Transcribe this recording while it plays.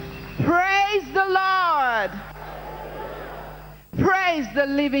Praise the Lord. Praise the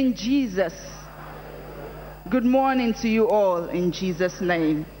living Jesus. Good morning to you all in Jesus'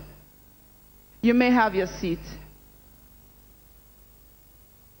 name. You may have your seat.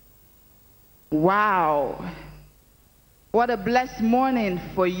 Wow. What a blessed morning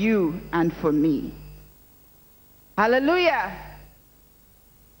for you and for me. Hallelujah.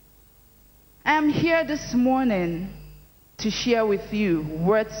 I am here this morning to share with you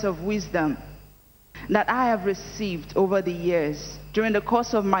words of wisdom that I have received over the years during the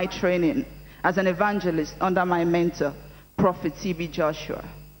course of my training as an evangelist under my mentor, Prophet T.B. Joshua,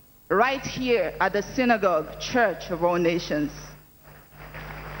 right here at the Synagogue Church of All Nations.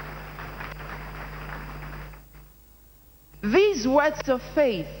 These words of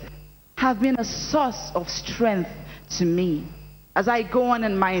faith have been a source of strength to me as I go on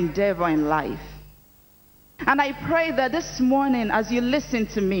in my endeavor in life. And I pray that this morning, as you listen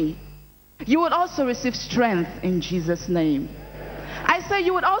to me, you would also receive strength in Jesus' name. I say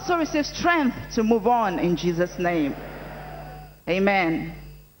you would also receive strength to move on in Jesus' name. Amen.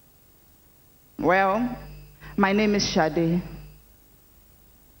 Well, my name is Shade.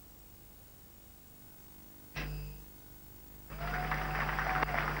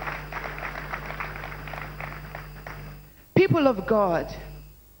 People of God,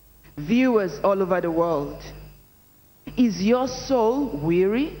 viewers all over the world, is your soul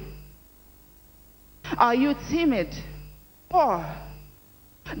weary? Are you timid? Or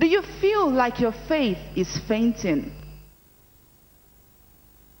do you feel like your faith is fainting?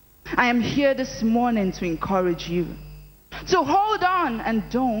 I am here this morning to encourage you to hold on and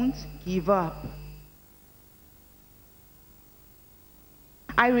don't give up.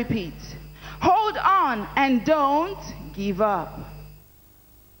 I repeat, hold on and don't give up.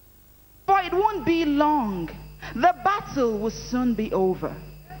 For it won't be long. The battle will soon be over.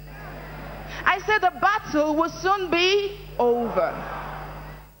 I said the battle will soon be over.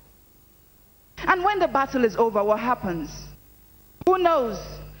 And when the battle is over, what happens? Who knows?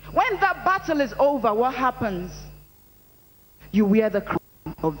 When the battle is over, what happens? You wear the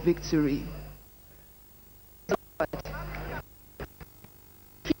crown of victory. Don't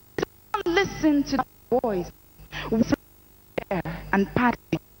listen to the voice and pat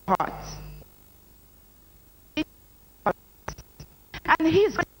your heart. And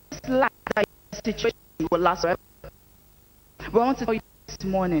he's like that situation will last forever. But I want to tell you this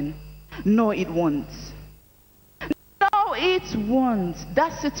morning, no, it won't. No, it won't.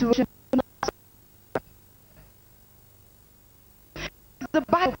 That situation will not. The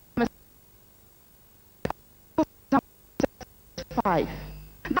Bible says 5.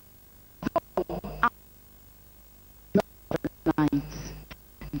 Night.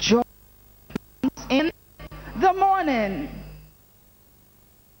 Joy in the morning.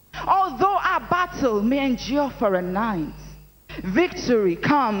 Although our battle may endure for a night, victory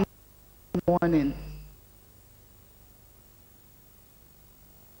comes in the morning.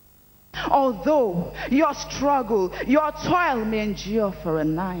 Although your struggle, your toil may endure for a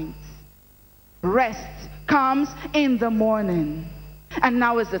night, rest comes in the morning. And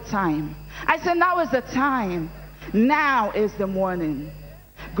now is the time. I said now is the time. Now is the morning.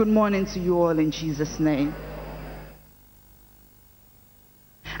 Good morning to you all in Jesus' name.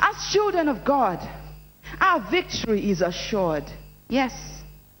 As children of God, our victory is assured. Yes.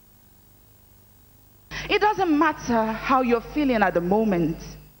 It doesn't matter how you're feeling at the moment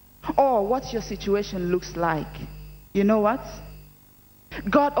or what your situation looks like. You know what?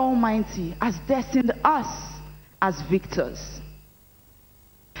 God Almighty has destined us as victors.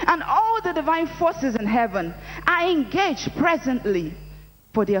 And all the divine forces in heaven are engaged presently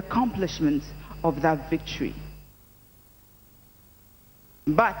for the accomplishment of that victory.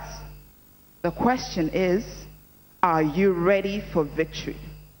 But the question is, are you ready for victory?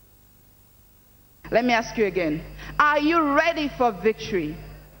 Let me ask you again. Are you ready for victory?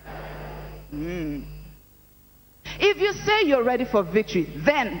 If you say you're ready for victory,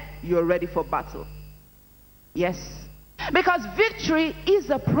 then you're ready for battle. Yes. Because victory is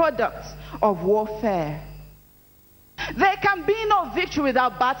a product of warfare. There can be no victory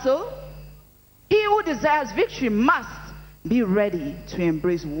without battle. He who desires victory must be ready to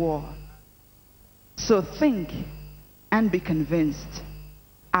embrace war. So think and be convinced.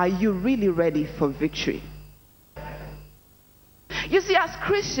 Are you really ready for victory? You see, as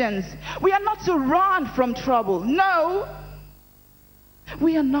Christians, we are not to run from trouble. No.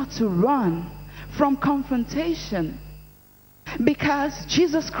 We are not to run from confrontation. Because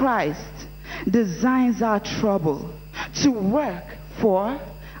Jesus Christ designs our trouble to work for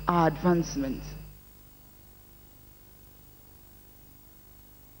our advancement.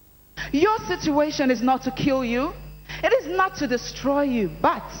 Your situation is not to kill you. It is not to destroy you,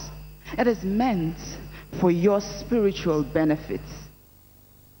 but it is meant for your spiritual benefits.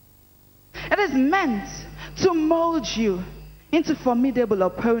 It is meant to mold you into formidable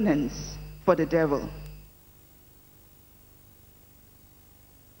opponents for the devil.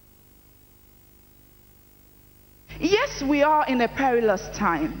 Yes, we are in a perilous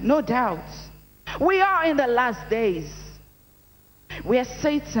time, no doubt. We are in the last days, where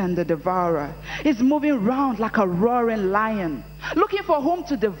Satan the devourer is moving around like a roaring lion, looking for whom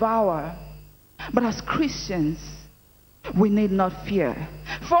to devour. But as Christians, we need not fear,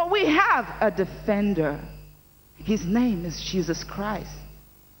 for we have a defender. His name is Jesus Christ.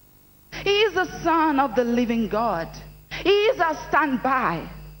 He is the Son of the living God. He is our standby.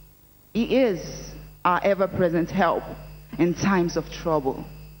 He is our ever-present help in times of trouble.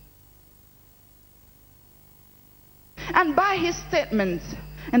 And by his statement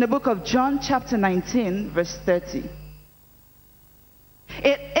in the book of John chapter 19 verse 30,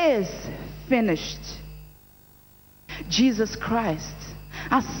 it is finished. Jesus Christ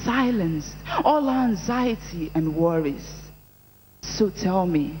has silenced all our anxiety and worries. So tell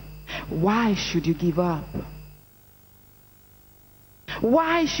me, why should you give up?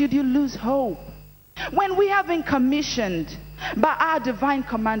 Why should you lose hope when we have been commissioned by our divine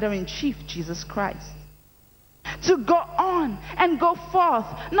commander-in-chief, Jesus Christ, to go on and go forth,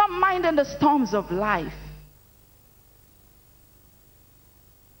 not minding the storms of life?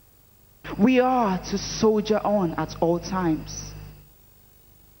 We are to soldier on at all times.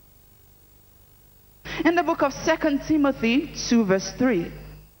 In the book of 2 Timothy 2 verse 3,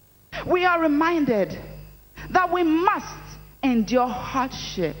 we are reminded that we must endure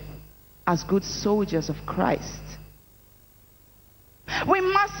hardship as good soldiers of Christ. We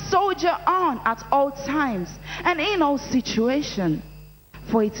must soldier on at all times and in all situations,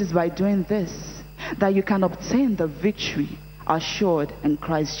 for it is by doing this that you can obtain the victory assured in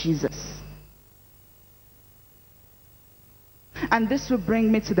Christ Jesus. And this will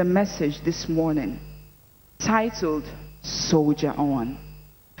bring me to the message this morning, titled, Soldier On.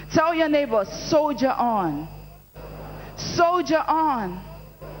 Tell your neighbor, soldier on. Soldier on.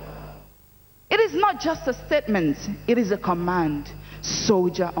 It is not just a statement, it is a command.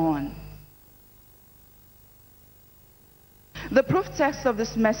 Soldier on. The proof text of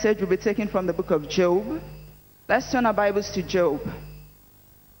this message will be taken from the book of Job. Let's turn our Bibles to Job.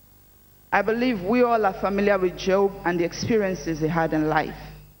 I believe we all are familiar with Job and the experiences he had in life.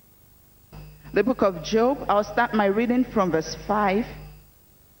 The book of Job, I'll start my reading from verse 5.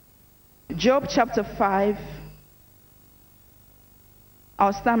 Job chapter 5.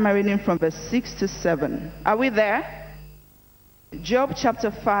 I'll start my reading from verse 6 to 7. Are we there? Job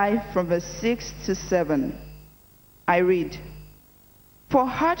chapter 5 from verse 6 to 7. I read, "For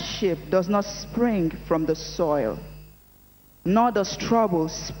hardship does not spring from the soil, nor does trouble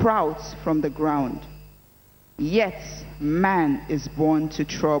sprout from the ground. Yet man is born to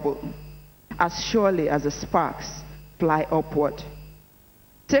trouble, as surely as the sparks fly upward."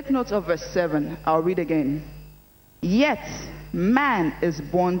 Take note of verse 7. I'll read again. "Yet man is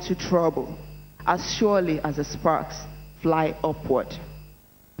born to trouble, as surely as the sparks fly upward."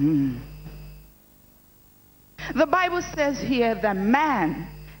 The Bible says here that man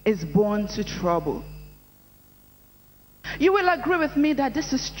is born to trouble. You will agree with me that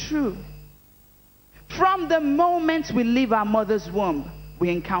this is true. From the moment we leave our mother's womb, we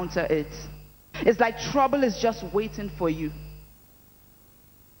encounter it. It's like trouble is just waiting for you.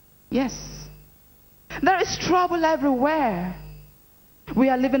 Yes. There is trouble everywhere. We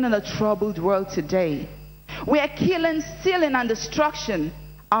are living in a troubled world today, where killing, stealing, and destruction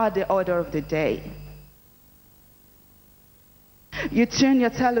are the order of the day. You turn your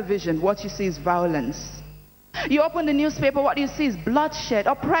television, what you see is violence. You open the newspaper, what you see is bloodshed,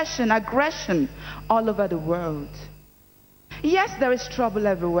 oppression, aggression all over the world. Yes, there is trouble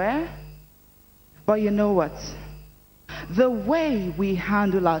everywhere, but you know what? The way we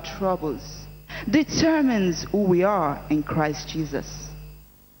handle our troubles determines who we are in Christ Jesus.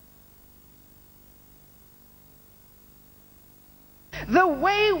 The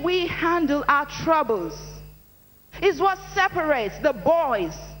way we handle our troubles is what separates the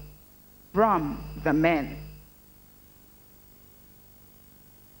boys from the men.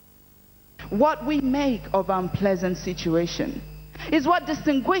 What we make of unpleasant situation is what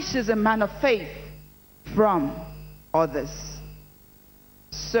distinguishes a man of faith from others.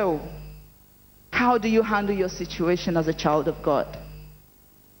 So, how do you handle your situation as a child of God?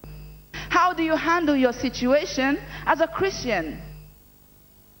 How do you handle your situation as a Christian?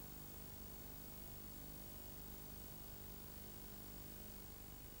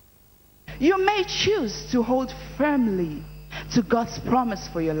 You may choose to hold firmly to God's promise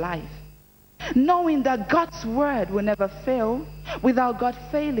for your life, knowing that God's word will never fail without God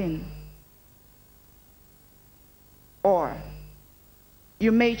failing. Or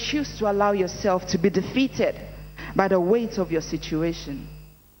you may choose to allow yourself to be defeated by the weight of your situation.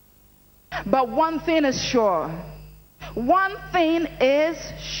 But one thing is sure. One thing is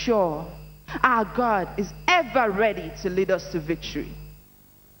sure. Our God is ever ready to lead us to victory.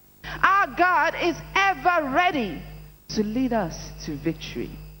 Our God is ever ready to lead us to victory.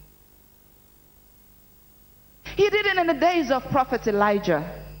 He did it in the days of Prophet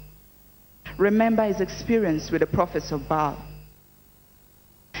Elijah. Remember his experience with the prophets of Baal.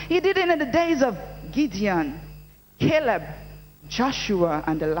 He did it in the days of Gideon, Caleb, Joshua,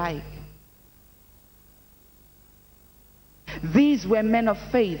 and the like. These were men of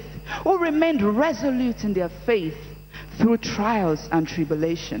faith who remained resolute in their faith through trials and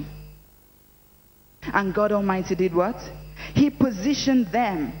tribulation. And God Almighty did what? He positioned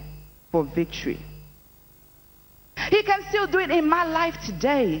them for victory. He can still do it in my life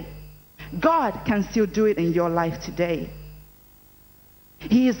today. God can still do it in your life today.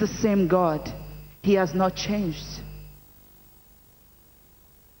 He is the same God. He has not changed.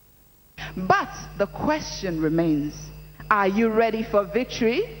 But the question remains, are you ready for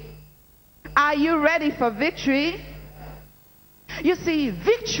victory? Are you ready for victory? You see,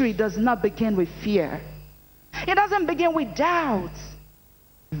 victory does not begin with fear. It doesn't begin with doubt.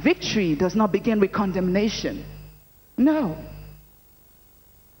 Victory does not begin with condemnation. No.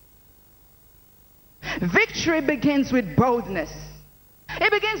 Victory begins with boldness.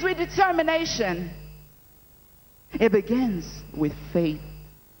 It begins with determination. It begins with faith.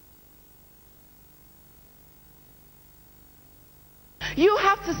 You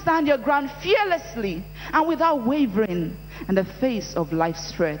have to stand your ground fearlessly and without wavering in the face of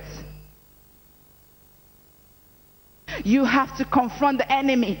life's threats. You have to confront the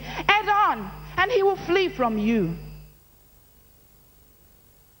enemy head on, and he will flee from you.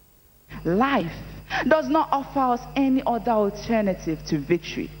 Life does not offer us any other alternative to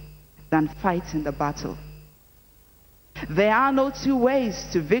victory than fighting the battle. There are no two ways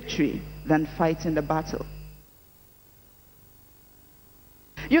to victory than fighting the battle.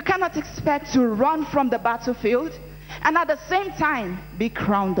 You cannot expect to run from the battlefield and at the same time be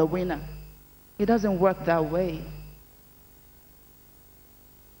crowned the winner. It doesn't work that way.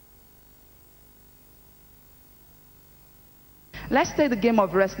 Let's take the game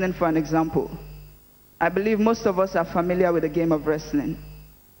of wrestling for an example. I believe most of us are familiar with the game of wrestling.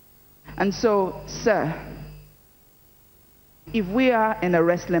 And so, sir, if we are in a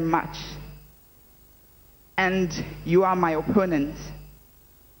wrestling match and you are my opponent,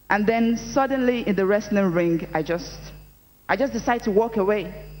 and then suddenly in the wrestling ring, I just decide to walk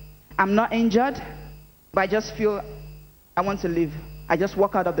away. I'm not injured, but I just feel I want to leave. I just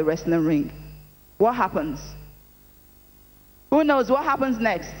walk out of the wrestling ring. What happens? Who knows what happens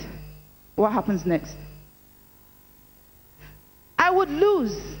next? What happens next? I would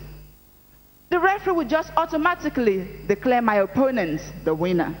lose. The referee would just automatically declare my opponent the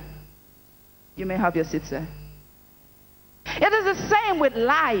winner. You may have your seat, sir. It is the same with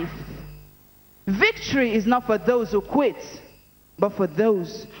life. Victory is not for those who quit, but for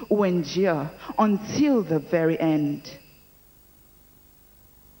those who endure until the very end.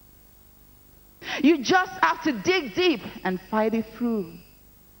 You just have to dig deep and fight it through.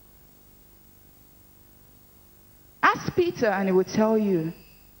 Ask Peter and he will tell you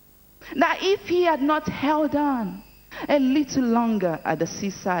that if he had not held on a little longer at the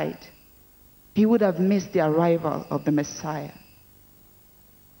seaside, he would have missed the arrival of the Messiah.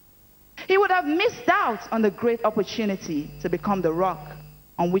 He would have missed out on the great opportunity to become the rock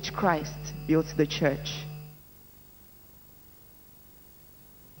on which Christ built the church.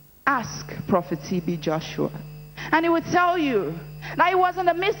 Ask Prophet T.B. Joshua, and he will tell you that it was in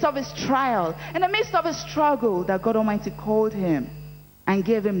the midst of his trial, in the midst of his struggle, that God Almighty called him and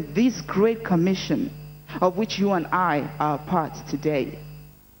gave him this great commission of which you and I are a part today.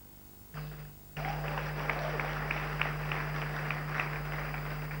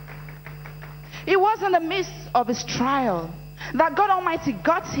 It was in the midst of his trial that God Almighty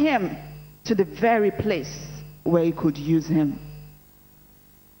got him to the very place where he could use him.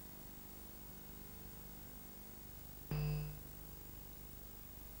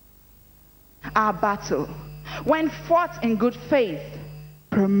 Our battle, when fought in good faith,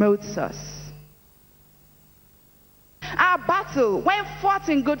 promotes us. Our battle, when fought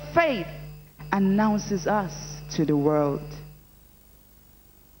in good faith, announces us to the world.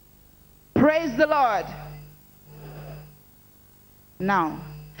 Praise the Lord. Now,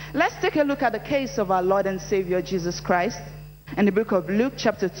 Let's take a look at the case of our Lord and Savior Jesus Christ in the book of Luke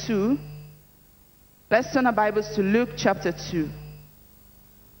chapter 2. Let's turn our Bibles to Luke chapter 2.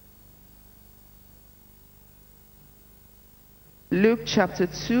 Luke chapter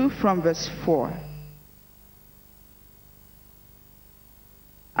 2 from verse 4.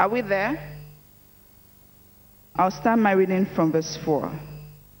 Are we there? I'll start my reading from verse 4.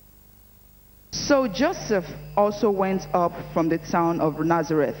 So Joseph also went up from the town of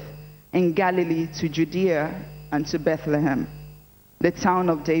Nazareth in Galilee to Judea and to Bethlehem, the town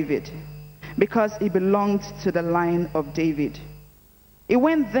of David, because he belonged to the line of David. He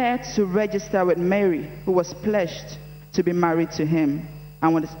went there to register with Mary, who was pledged to be married to him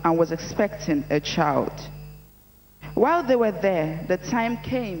and was expecting a child. While they were there, the time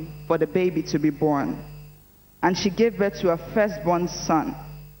came for the baby to be born, and she gave birth to her firstborn son.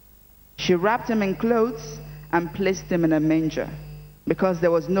 She wrapped him in clothes and placed him in a manger, because there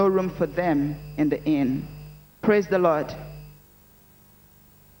was no room for them in the inn. Praise the Lord.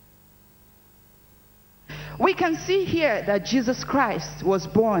 We can see here that Jesus Christ was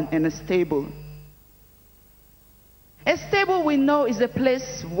born in a stable. A stable, we know, is a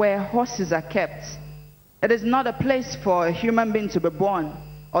place where horses are kept. It is not a place for a human being to be born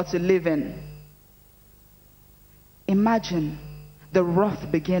or to live in. Imagine the rough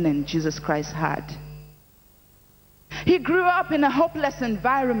beginning Jesus Christ had. He grew up in a hopeless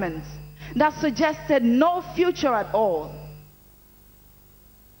environment that suggested no future at all.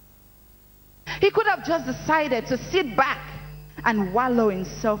 He could have just decided to sit back and wallow in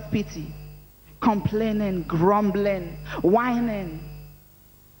self-pity, complaining, grumbling, whining.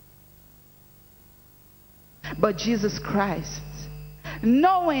 But Jesus Christ,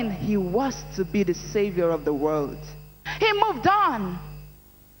 knowing he was to be the Savior of the world, he moved on.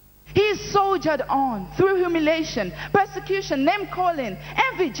 He soldiered on through humiliation, persecution, name-calling,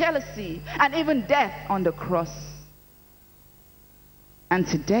 envy, jealousy, and even death on the cross. And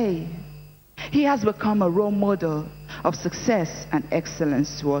today, he has become a role model of success and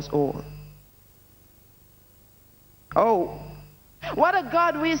excellence to us all. Oh, what a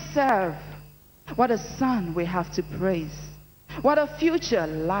God we serve. What a Son we have to praise. What a future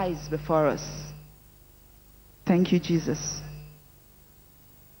lies before us. Thank you, Jesus.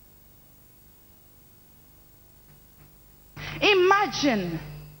 Imagine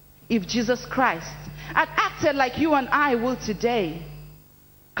if Jesus Christ had acted like you and I will today,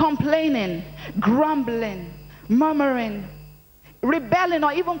 complaining, grumbling, murmuring, rebelling,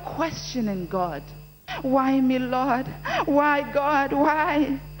 or even questioning God. Why me, Lord? Why, God?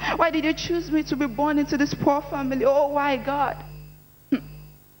 Why? Why did you choose me to be born into this poor family? Oh, why, God?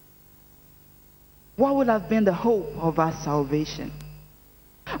 What would have been the hope of our salvation?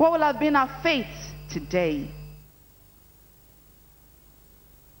 What would have been our faith today?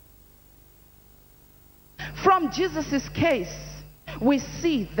 From Jesus' case, we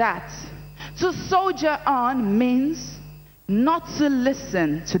see that to soldier on means not to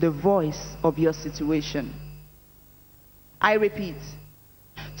listen to the voice of your situation. I repeat,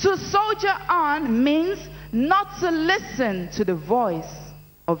 to soldier on means not to listen to the voice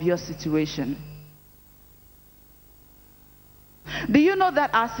of your situation. Do you know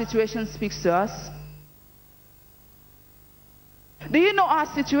that our situation speaks to us? Do you know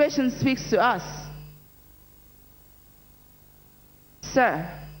our situation speaks to us? Sir,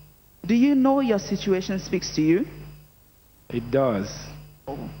 do you know your situation speaks to you? It does.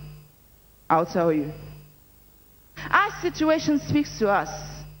 Oh, I'll tell you. Our situation speaks to us.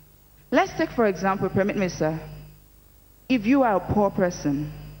 Let's take, for example, permit me, sir. If you are a poor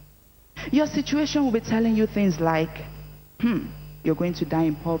person, your situation will be telling you things like, you're going to die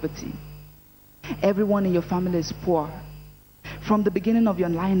in poverty. Everyone in your family is poor. From the beginning of your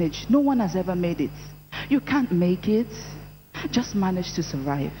lineage, no one has ever made it. You can't make it. Just manage to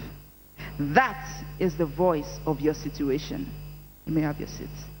survive. That is the voice of your situation. You may have your seat.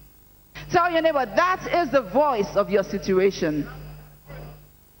 Tell your neighbor, that is the voice of your situation.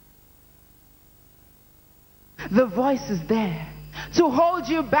 The voice is there to hold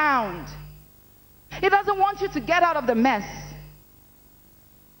you bound. It doesn't want you to get out of the mess.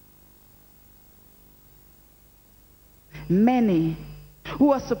 Many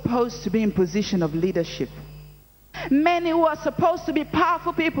who are supposed to be in position of leadership, many who are supposed to be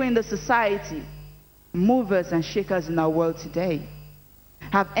powerful people in the society, movers and shakers in our world today,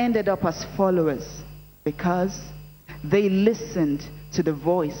 have ended up as followers because they listened to the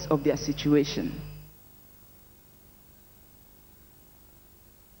voice of their situation.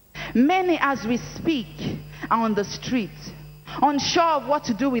 Many, as we speak, are on the street, unsure of what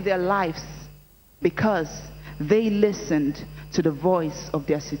to do with their lives because they listened to the voice of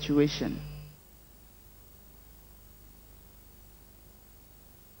their situation.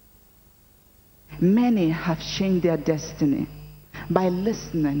 Many have changed their destiny by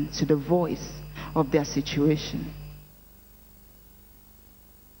listening to the voice of their situation.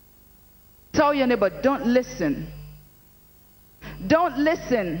 Tell your neighbor, don't listen. Don't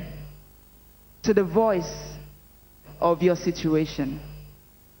listen to the voice of your situation.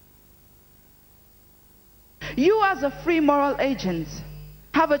 You as a free moral agent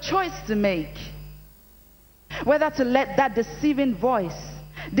have a choice to make, whether to let that deceiving voice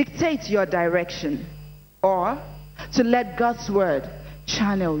dictate your direction or to let God's word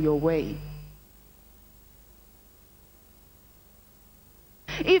channel your way.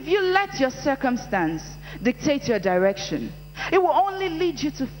 If you let your circumstance dictate your direction, it will only lead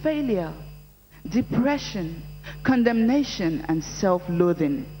you to failure, depression, condemnation, and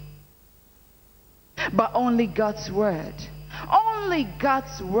self-loathing. But only God's word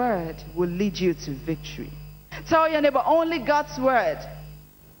will lead you to victory. Tell your neighbor, only God's word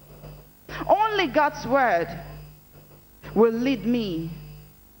will lead me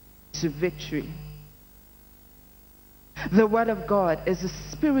to victory. The word of God is a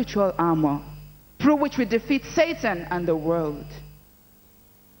spiritual armor through which we defeat Satan and the world.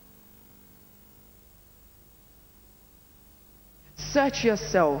 Search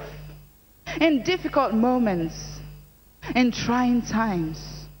yourself in difficult moments, in trying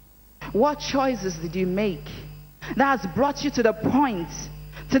times. What choices did you make that has brought you to the point,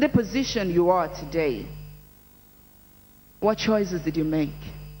 to the position you are today? What choices did you make?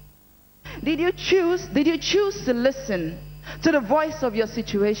 Did you choose to listen to the voice of your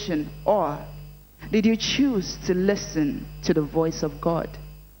situation, or did you choose to listen to the voice of God?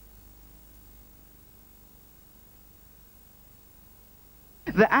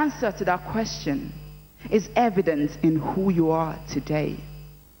 The answer to that question is evident in who you are today.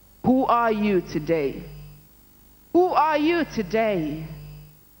 Who are you today? Who are you today?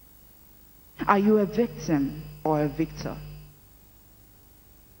 Are you a victim or a victor?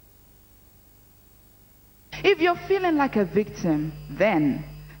 If you're feeling like a victim, then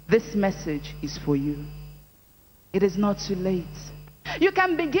this message is for you. It is not too late. You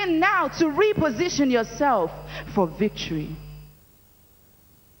can begin now to reposition yourself for victory.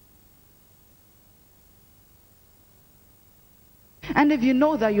 And if you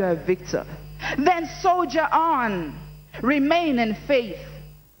know that you're a victor, then soldier on. Remain in faith.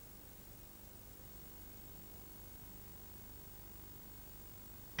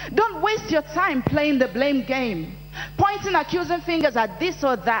 Don't waste your time playing the blame game, pointing accusing fingers at this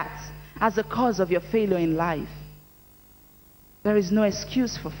or that as the cause of your failure in life. There is no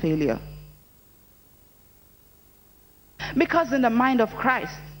excuse for failure. Because in the mind of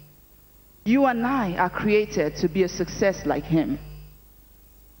Christ, you and I are created to be a success like Him.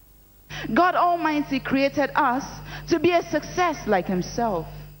 God Almighty created us to be a success like Himself.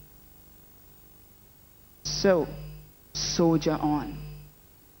 So, soldier on.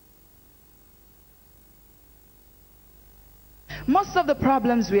 Most of the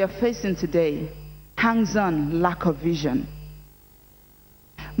problems we are facing today hangs on lack of vision.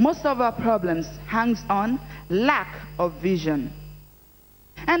 Most of our problems hangs on lack of vision.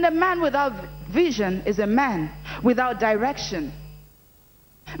 And a man without vision is a man without direction.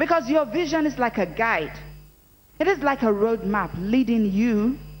 Because your vision is like a guide. It is like a roadmap leading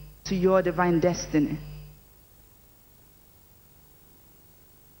you to your divine destiny.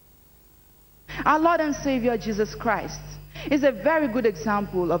 Our Lord and Savior Jesus Christ is a very good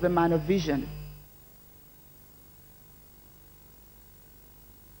example of a man of vision.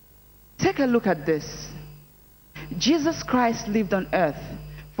 Take a look at this. Jesus Christ lived on earth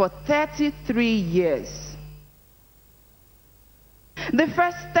for 33 years. The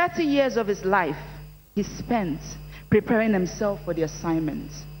first 30 years of his life, he spent preparing himself for the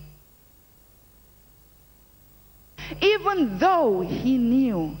assignment. Even though he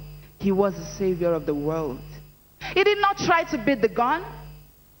knew he was the Savior of the world, he did not try to beat the gun.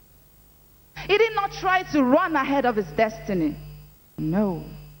 He did not try to run ahead of his destiny. No.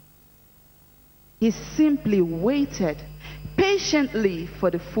 He simply waited patiently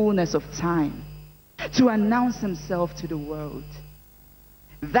for the fullness of time to announce himself to the world.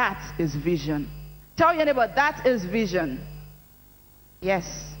 That is vision. Tell your neighbor, that is vision.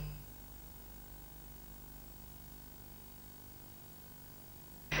 Yes.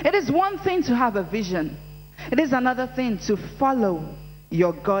 It is one thing to have a vision. It is another thing to follow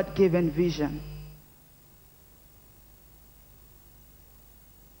your God-given vision.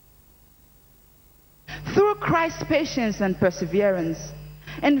 Through Christ's patience and perseverance,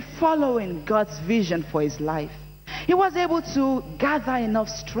 in following God's vision for his life. He was able to gather enough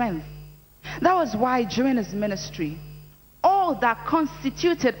strength. That was why during his ministry, all that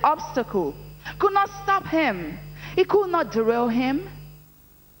constituted obstacle could not stop him. It could not derail him.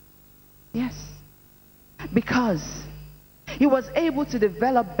 Yes. Because he was able to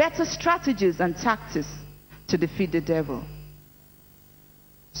develop better strategies and tactics to defeat the devil.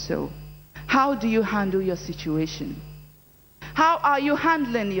 So, how do you handle your situation? How are you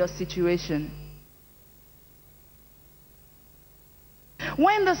handling your situation?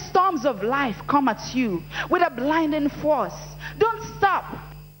 When the storms of life come at you with a blinding force, don't stop,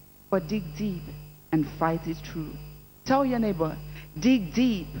 but dig deep and fight it through. Tell your neighbor, dig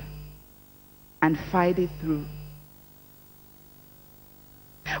deep and fight it through.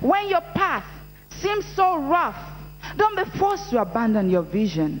 When your path seems so rough, don't be forced to abandon your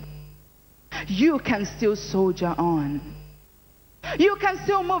vision. You can still soldier on. You can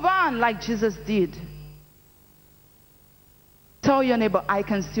still move on like Jesus did. Tell your neighbor, I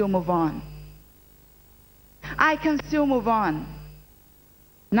can still move on. I can still move on.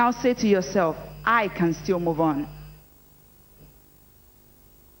 Now say to yourself, I can still move on.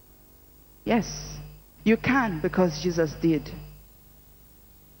 Yes, you can, because Jesus did.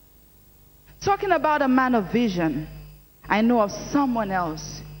 Talking about a man of vision, I know of someone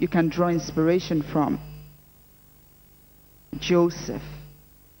else you can draw inspiration from. Joseph.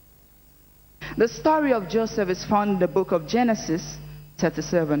 The story of Joseph is found in the book of Genesis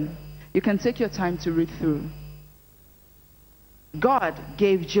 37. You can take your time to read through. God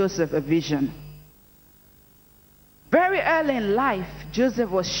gave Joseph a vision. Very early in life, Joseph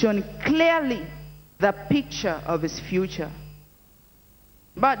was shown clearly the picture of his future.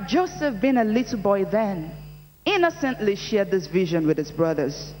 But Joseph, being a little boy then, innocently shared this vision with his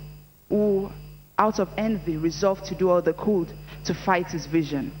brothers, who, out of envy, resolved to do all they could to fight his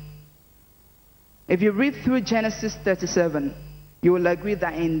vision. If you read through Genesis 37, you will agree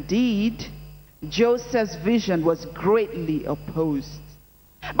that indeed Joseph's vision was greatly opposed.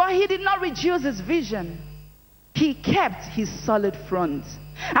 But he did not reduce his vision. He kept his solid front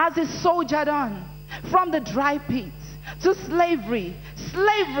as he soldiered on from the dry pit to slavery,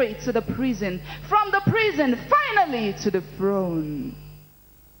 slavery to the prison, from the prison finally to the throne.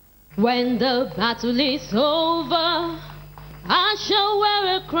 When the battle is over, I shall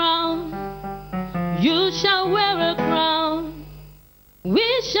wear a crown. You shall wear a crown.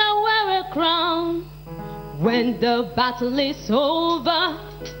 We shall wear a crown. When the battle is over,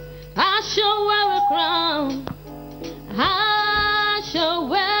 I shall wear a crown. I shall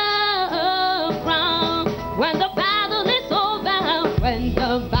wear a crown. When the battle is over, when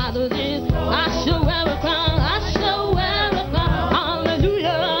the battle is over, I shall wear a crown. I shall wear a crown. Hallelujah.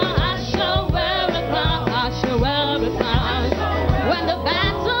 I shall wear a crown. I shall wear a crown. When the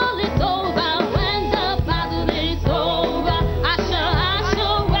battle is over, when the battle is over, I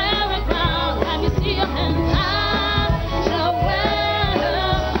shall wear a crown. Have you seen your hands? I shall wear.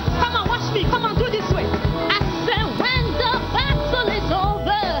 Come on, watch me. Come on, do this way. I said, when the battle is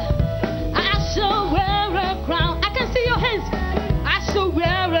over, I shall wear a crown. I can see your hands. I shall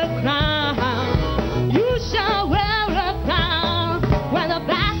wear a crown. You shall wear a crown. When the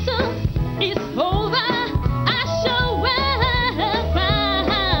battle is over, I shall wear a crown.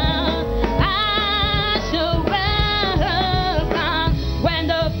 I shall wear a crown. When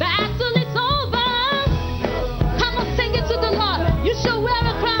the battle is over, come on, sing it to the Lord. You shall wear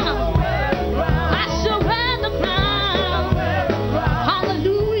a crown. I shall wear the crown.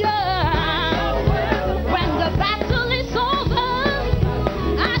 Hallelujah. When the battle is over,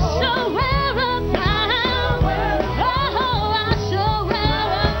 I shall wear a crown. Oh, I shall wear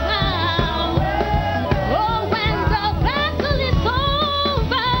a crown. Oh, when the battle is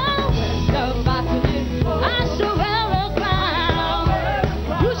over, when the battle is over, I shall wear a crown.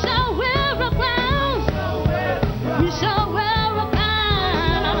 You shall wear a crown. We shall wear a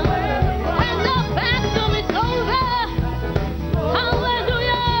crown. When the battle is over,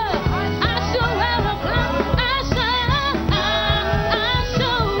 hallelujah, I shall wear a crown. I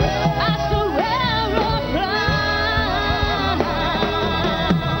shall wear a crown.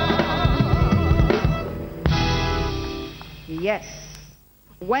 Yes.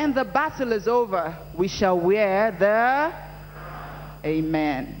 When the battle is over, we shall wear the...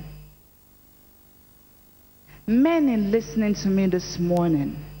 Amen. Many listening to me this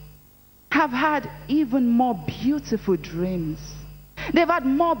morning have had even more beautiful dreams. They've had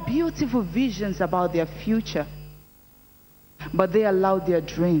more beautiful visions about their future. But they allowed their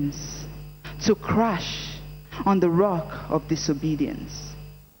dreams to crash on the rock of disobedience.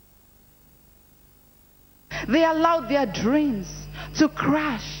 They allowed their dreams to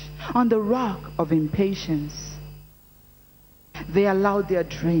crash on the rock of impatience. They allowed their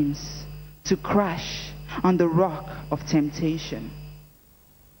dreams to crash on the rock of temptation.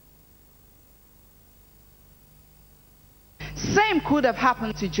 Same could have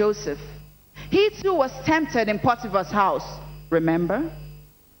happened to Joseph. He too was tempted in Potiphar's house, remember?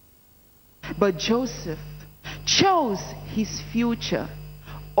 But Joseph chose his future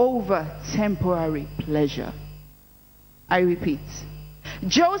over temporary pleasure. I repeat,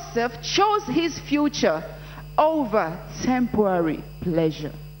 Joseph chose his future over temporary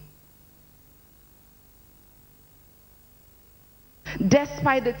pleasure.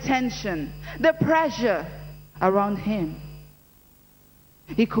 Despite the tension, the pressure around him,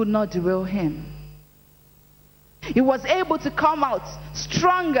 it could not derail him. He was able to come out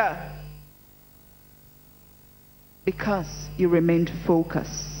stronger because he remained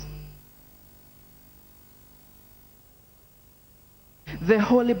focused. The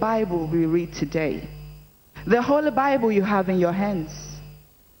Holy Bible we read today, the Holy Bible you have in your hands,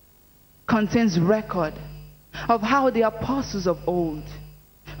 contains record of how the apostles of old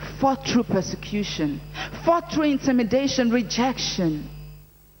fought through persecution, fought through intimidation, rejection,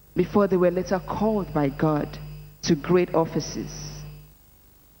 before they were later called by God to great offices.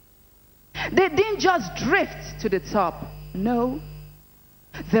 They didn't just drift to the top. No,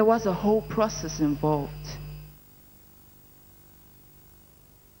 there was a whole process involved.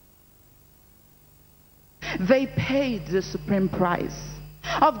 They paid the supreme price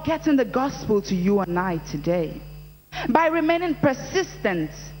of getting the gospel to you and I today by remaining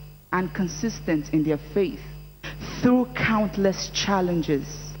persistent and consistent in their faith through countless challenges.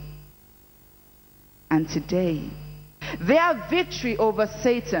 And today, their victory over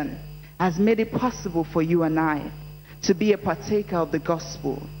Satan has made it possible for you and I to be a partaker of the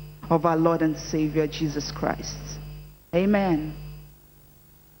gospel of our Lord and Savior Jesus Christ. Amen.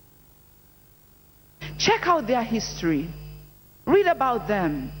 Check out their history. Read about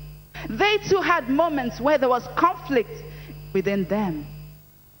them. They too had moments where there was conflict within them,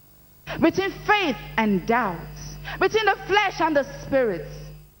 between faith and doubt, between the flesh and the spirit.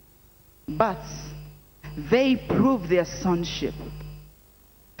 But they proved their sonship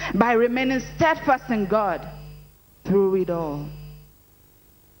by remaining steadfast in God through it all.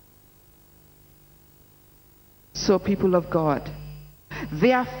 So, people of God,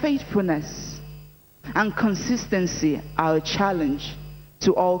 their faithfulness and consistency are a challenge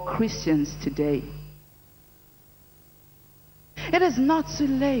to all Christians today. It is not too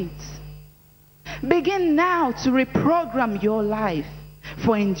late. Begin now to reprogram your life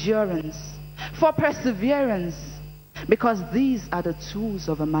for endurance, for perseverance, because these are the tools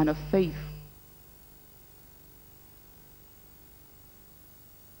of a man of faith.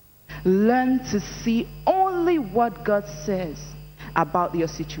 Learn to see only what God says about your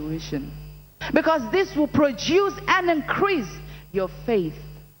situation, because this will produce and increase your faith.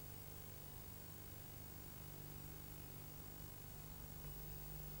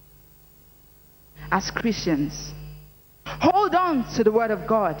 As Christians, hold on to the word of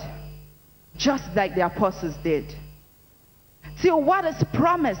God, just like the apostles did, till what is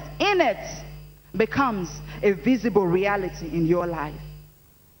promised in it becomes a visible reality in your life.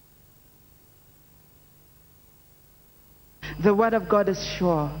 The word of God is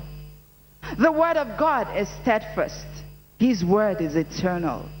sure. The word of God is steadfast. His word is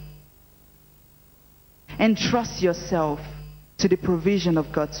eternal. Entrust yourself to the provision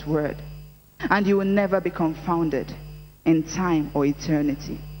of God's word, and you will never be confounded in time or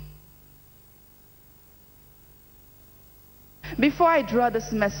eternity. Before I draw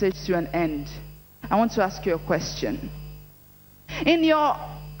this message to an end, I want to ask you a question. In your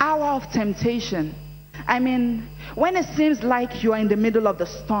hour of temptation, when it seems like you are in the middle of the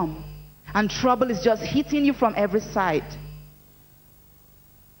storm and trouble is just hitting you from every side,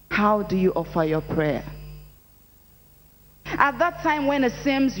 how do you offer your prayer? At that time when it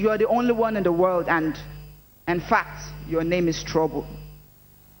seems you are the only one in the world and in fact your name is trouble,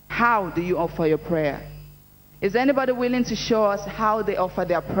 how do you offer your prayer? Is anybody willing to show us how they offer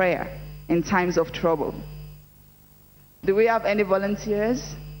their prayer in times of trouble? Do we have any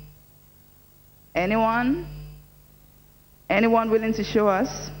volunteers? Anyone? Anyone willing to show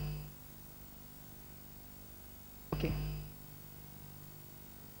us? Okay.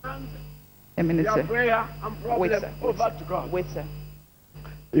 A minute, your sir. Prayer and problem Wait, sir. over to God. Wait, sir.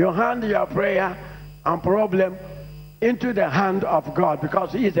 You hand your prayer and problem into the hand of God,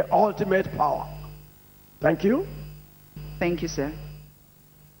 because He is the ultimate power. Thank you. Thank you, sir.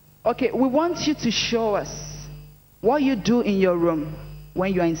 Okay, we want you to show us what you do in your room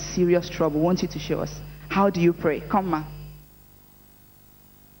when you are in serious trouble. We want you to show us. How do you pray? Come, ma.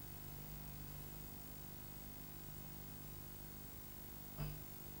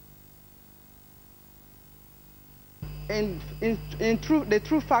 And the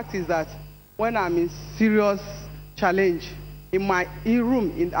true fact is that when I'm in serious challenge in my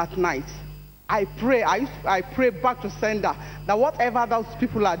room at night, I pray. I pray back to sender that whatever those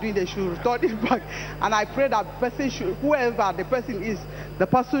people are doing, they should return it back. And I pray that person should, whoever the person is, the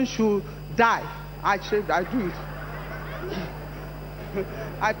person should die. I do it.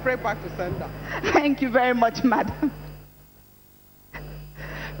 I pray back to sender. Thank you very much, madam.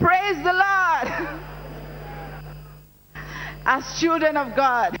 Praise the Lord. As children of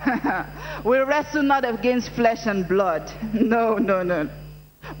God, we wrestle not against flesh and blood. No.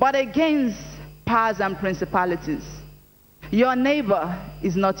 But against powers and principalities. Your neighbor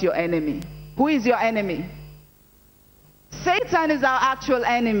is not your enemy. Who is your enemy? Satan is our actual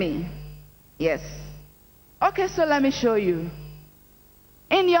enemy. Yes. Okay, so let me show you.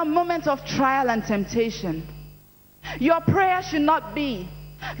 In your moment of trial and temptation, your prayer should not be,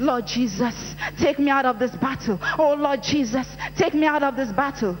 Lord Jesus, take me out of this battle. Oh, Lord Jesus, take me out of this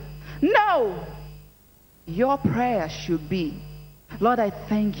battle. No. Your prayer should be, Lord, I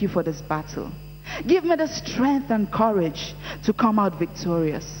thank you for this battle. Give me the strength and courage to come out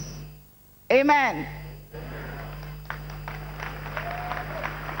victorious. Amen.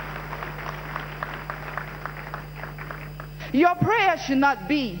 Your prayer should not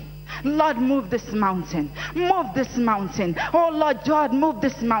be, Lord, move this mountain. Move this mountain. Oh, Lord God, move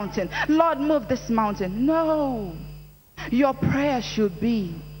this mountain. Lord, move this mountain. No. Your prayer should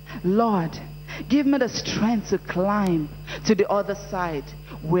be, Lord, give me the strength to climb to the other side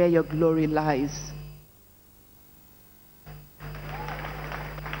where your glory lies.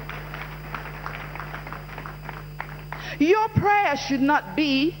 Your prayer should not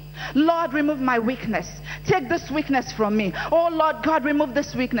be, Lord, remove my weakness. Take this weakness from me. Oh, Lord God, remove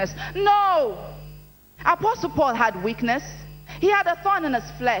this weakness. No. Apostle Paul had weakness. He had a thorn in his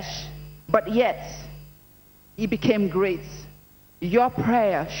flesh, but yet he became great. Your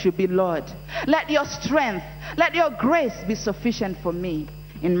prayer should be, Lord, let your strength, let your grace be sufficient for me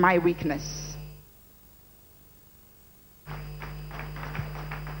in my weakness.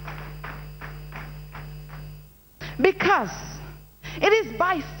 Because it is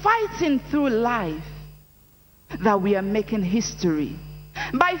by fighting through life that we are making history.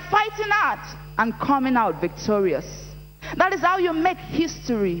 By fighting out and coming out victorious. That is how you make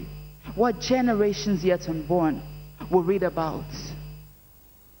history. What generations yet unborn will read about.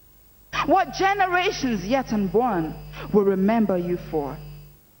 What generations yet unborn will remember you for.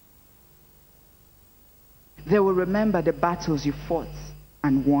 They will remember the battles you fought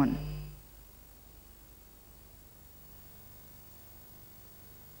and won.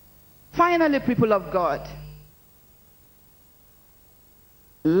 Finally, people of God,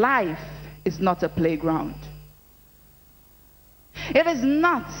 life is not a playground. It is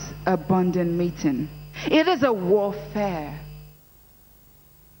not a bonding meeting. It is a warfare.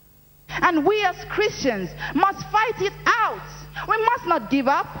 And we as Christians must fight it out. We must not give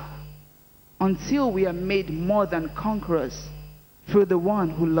up until we are made more than conquerors through the one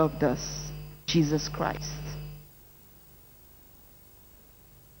who loved us, Jesus Christ.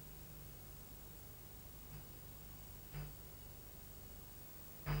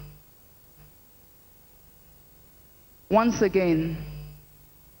 Once again,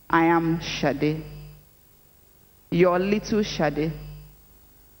 I am Shade, your little Shade.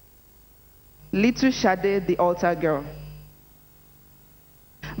 Little Shade, the altar girl.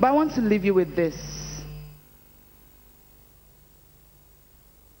 But I want to leave you with this.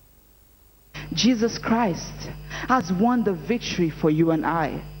 Jesus Christ has won the victory for you and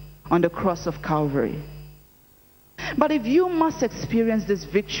I on the cross of Calvary. But if you must experience this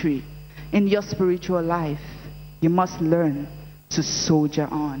victory in your spiritual life, you must learn to soldier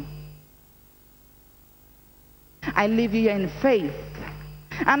on. I leave you in faith,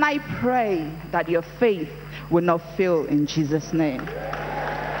 and I pray that your faith will not fail in Jesus' name.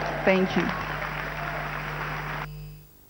 Thank you.